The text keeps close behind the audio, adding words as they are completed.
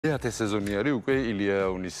მეათე სეზონი არის უკვე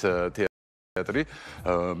ილიაუნის თეატრი.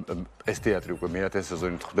 ეს თეატრი უკვე მეათე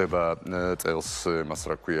სეზონი ხდება წელს, მას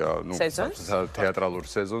რა ქვია, თეატრალურ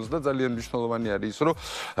სეზონს და ძალიან მნიშვნელოვანი არის ის, რომ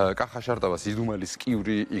კახაშარტავას იდუმალი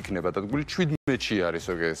სკივრი იქნება დადგმული 17-ში არის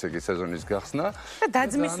ესე იგი სეზონის გახსნა. და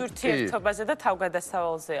დაძმის ურთიერთობაზე და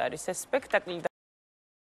თავგადასავალზე არის ეს სპექტაკლი.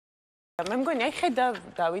 მე მგონი, აი ხედავ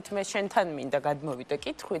დავით, მე შენთან მინდა გადმოვიდე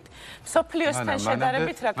კითხვით. მსოფლიოსთან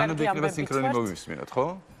შედარებით რა კარგი ამბებით ვართ? მოვისმინოთ, ხო?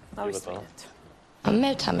 მოვისმინოთ. მე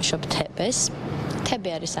ვთამაშობ თებეს. თები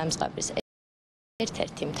არის ამ ზღაპრის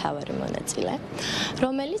ერთ-ერთი მთავარი მონაწილე,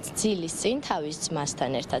 რომელიც ძილის წინ თავის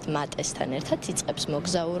ძმასთან ერთად, მატესთან ერთად იწყებს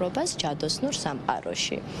მოგზაურობას ჯადოსნურ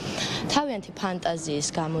სამყაროში. თავიანთი ფანტაზიის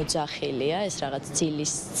გამოძახილია ეს რაღაც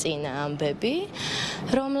ძილის წინ ამბები,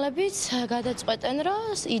 რომლებიც გადაწყვეტენ,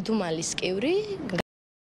 რომ იდუმალი სკივრი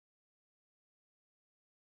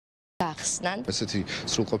ესეთი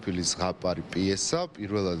სრულყოფილი ზღაპარი პიესა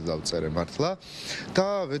პირველად დავწერე მართლა და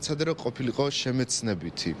ვეცადე რომ ყოფილიყო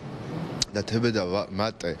შემეცნებითი და თებე და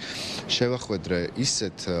მატე შევახვედრე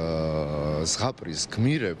ისეთ ზღაპრის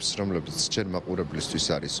გმირებს, რომლებიც ჯერ მაყურებლისთვის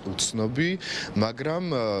არის უცნობი, მაგრამ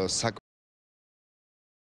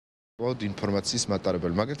ინფორმაციის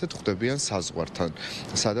მატარებელი, მაგალითად ხვდებიან საზღვართან,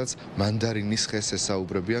 სადაც მანდარინის ხეს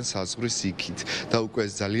ესაუბრებიან საზღვრის იქით და უკვე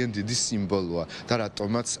ეს ძალიან დიდი სიმბოლოა და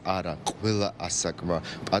რატომაც არა, ყველა ასაკმა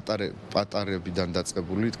პატარებიდან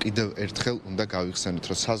დაწყებული კიდევ ერთხელ უნდა გავიხსენოთ,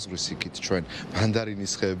 რომ საზღვრის იქით ჩვენ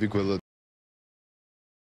მანდარინის ხეები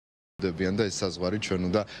გველოდებიან და ეს საზღვარი ჩვენ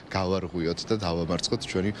უნდა გავარღვიოთ და დავამარცხოთ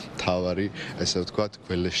ჩვენი მთავარი, ესე ვთქვათ,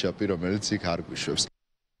 გველეშაპი, რომელიც იქ არ გვიშვებს.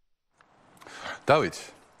 დავით,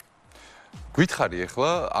 გითხარი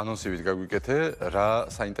ახლა ანონსივით გაგვიკეთე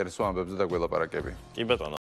რა საინტერესო ამბებზე და გველაპარაკები. კი ბატონო.